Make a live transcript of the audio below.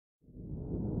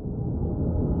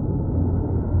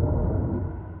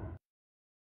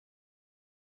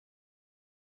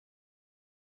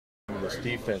in this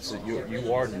defense, that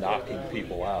you are knocking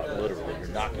people out. Literally, you're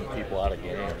knocking people out of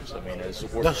games. I mean,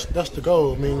 that's the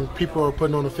goal. I mean, people are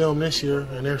putting on the film this year,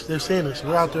 and they're seeing us.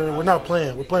 We're out there. We're not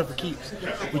playing. We're playing for keeps.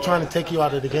 We're trying to take you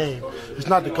out of the game. It's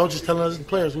not the coaches telling us, the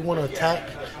players. We want to attack,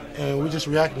 and we just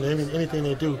reacting to anything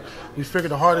they do. We figure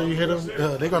the harder you hit them,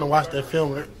 they're going to watch that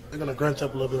film. They're going to grunch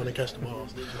up a little bit when they catch the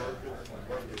balls.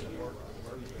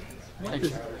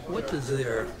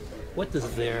 What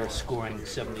does their scoring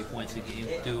 70 points a game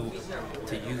do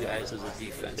to you guys as a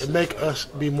defense? It makes us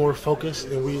be more focused,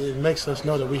 and it makes us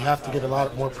know that we have to get a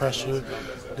lot more pressure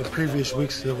than previous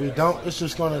weeks. If we don't, it's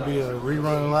just going to be a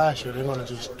rerun last year. They're going to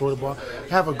just throw the ball.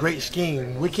 Have a great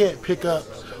scheme. We can't pick up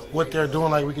what they're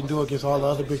doing like we can do against all the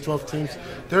other Big 12 teams.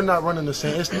 They're not running the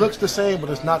same. It looks the same, but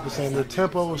it's not the same. Their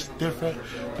tempo is different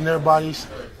than their bodies.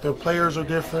 Their players are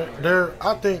different.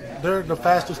 I think they're the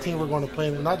fastest team we're going to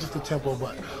play, not just the tempo,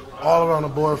 but all around the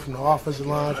board, from the offensive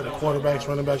line to the quarterbacks,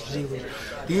 running backs, receivers.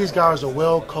 These guys are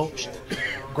well coached,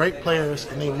 great players,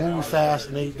 and they move fast,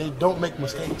 and they don't make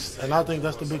mistakes. And I think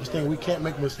that's the biggest thing. We can't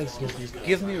make mistakes against these guys.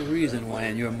 Give me a reason why,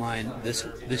 in your mind, this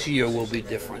year will be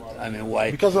different. I mean,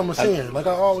 why? Because I'm a senior. Like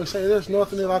I always say, there's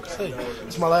nothing that I can say.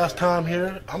 It's my last time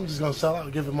here. I'm just going to sell out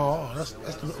and give it my all. That's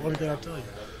the only thing I tell you.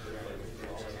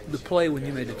 The play when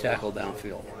you made the tackle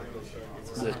downfield,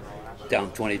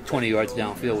 down 20 yards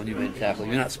downfield when you made a tackle.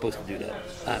 You're not supposed to do that.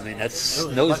 I mean, that's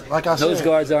those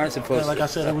guards aren't supposed to. Like I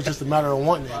said, it was just a matter of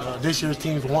wanting it. This year's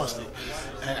team wants it.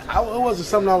 And it wasn't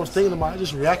something I was thinking about. I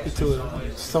just reacted to it.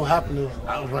 It so happened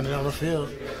I was running down the field.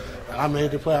 I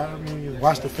made the play. I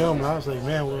watched the film, and I was like,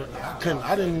 man,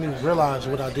 I didn't even realize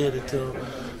what I did until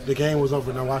the game was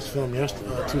over, and I watched the film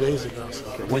 2 days ago. So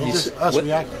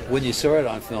when you saw it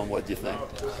on film, what did you think?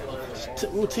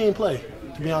 Routine play.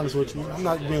 To be honest with you, I'm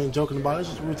not being joking about it. It's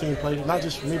just routine play, not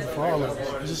just for me, but for all of us.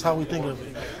 It's just how we think of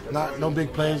it. No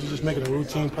big plays. We're just making a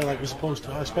routine play like we're supposed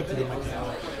to. I expected to make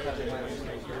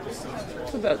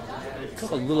that.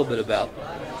 Talk a little bit about,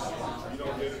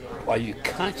 are you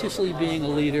consciously being a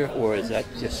leader, or is that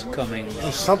just coming?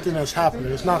 It's something that's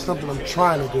happening. It's not something I'm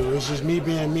trying to do. It's just me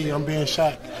being me. I'm being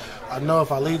Shaq. I know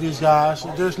if I lead these guys,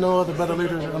 there's no other better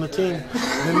leader on the team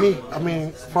than me. I mean,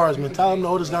 as far as mentality, I'm the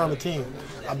oldest guy on the team.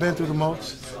 I've been through the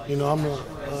most. You know, I'm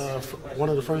one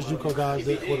of the first JUCO guys,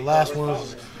 the last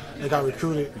ones that got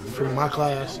recruited from my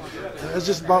class. It's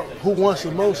just about who wants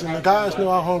it most, and the guys know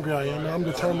how hungry I am. I'm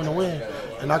determined to win,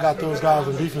 and I got those guys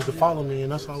in defense to follow me,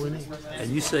 and that's all we need. And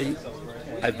you say,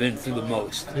 I've been through the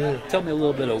most. Yeah. Tell me a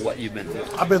little bit of what you've been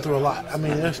through. I've been through a lot. I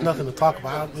mean, there's nothing to talk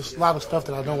about. There's a lot of stuff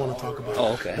that I don't want to talk about.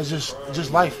 Oh, okay. It's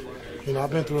just life. You know,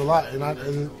 I've been through a lot,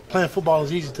 and playing football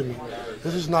is easy to me.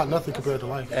 This is not nothing compared to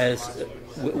life.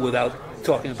 Without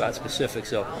talking about specifics,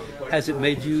 so has it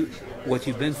made you, what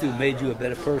you've been through, made you a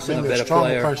better person, a better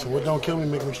player? A person. What don't kill me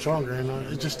make me stronger. And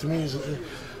it just, to me,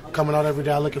 coming out every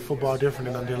day, I look at football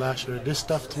different than I did last year. This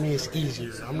stuff to me is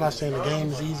easier. I'm not saying the game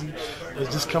is easy.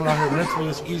 It's just coming out here mentally.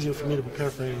 It's easier for me to prepare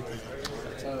for anything.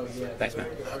 Thanks, man.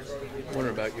 I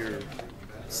wonder about your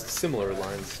similar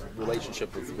lines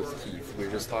relationship with Keith. We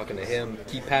were just talking to him,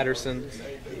 Keith Patterson.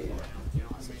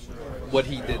 What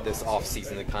he did this off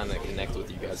season to kind of connect with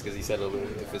you guys, because he said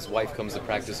if his wife comes to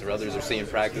practice or others are seeing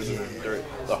practice, and they're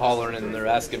hollering and they're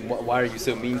asking why are you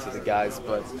so mean to the guys,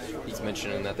 but he's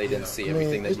mentioning that they didn't see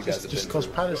everything that you guys have been. Just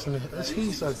Coach Patterson,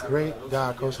 he's a great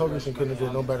guy. Coach Hoganson couldn't have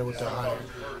done no better with their hire.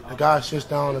 The guy sits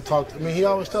down and talks. I mean, he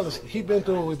always tells us he's been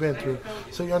through what we've been through,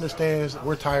 so he understands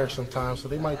we're tired sometimes. So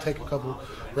they might take a couple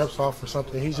reps off or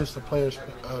something. He's just a player's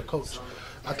coach.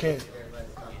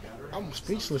 I'm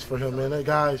speechless for him, man. That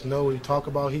guys know what he talk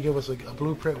about. He give us a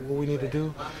blueprint of what we need to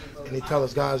do, and he tell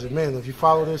us guys and men, if you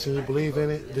follow this and you believe in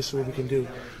it, this is what we can do.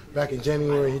 Back in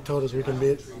January, he told us we can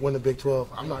win the Big 12.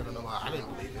 I'm not gonna lie, I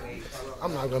didn't believe it.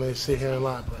 I'm not gonna sit here and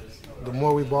lie, but the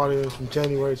more we bought in from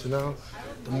January to now,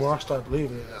 the more I start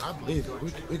believing it. I believe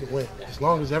it. We can win. As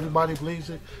long as everybody believes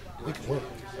it, we can win.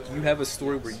 Do you have a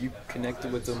story where you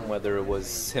connected with him, whether it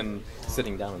was him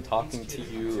sitting down and talking to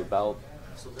you about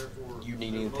you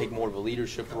needing to take more of a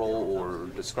leadership role, or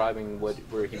describing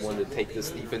where he wanted to take this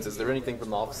defense? Is there anything from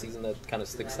the offseason that kind of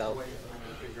sticks out?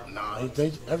 No,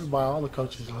 everybody, all the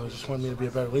coaches, just wanted me to be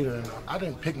a better leader. And I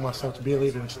didn't pick myself to be a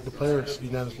leader. The players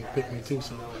unanimously picked me too.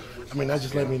 So, I mean, that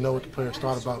just let me know what the players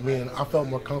thought about me. And I felt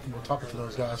more comfortable talking to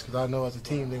those guys because I know as a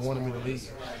team they wanted me to lead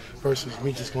versus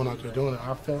me just going out there doing it.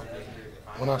 I felt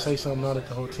when I say something now that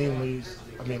the whole team leads,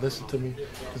 I mean, listen to me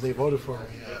because they voted for me.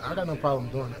 I got no problem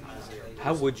doing it.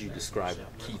 How would you describe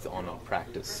Keith on a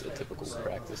typical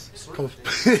practice?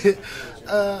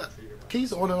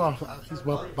 He's on and off. He's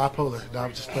bipolar. No,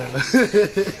 I'm just playing.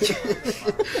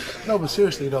 No, but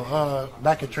seriously though,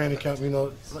 back at training camp,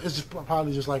 it's just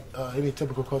probably just like any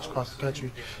typical coach across the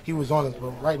country. He was on it, but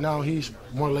right now he's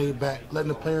more laid back, letting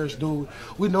the players do.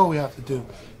 We know we have to do.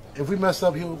 If we mess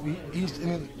up, he's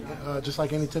just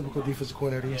like any typical defensive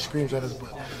coordinator. He screams at us,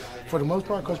 but for the most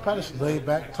part, Coach Patterson laid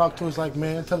back, talk to us like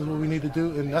man, tell us what we need to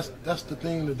do, and that's the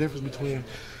thing. The difference between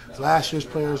last year's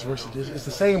players versus this, it's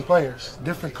the same players,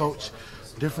 different coach,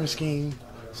 different scheme,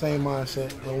 same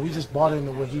mindset, and we just bought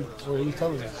into what he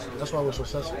tells us. That's why we're so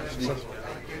successful.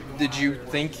 Did you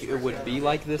think it would be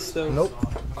like this though? Nope.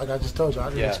 Like I just told you, I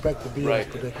didn't expect to be in this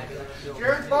predicament.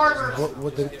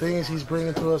 With the things he's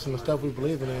bringing to us and the stuff we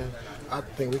believe in, I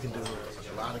think we can do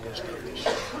a lot of good stuff this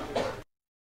year.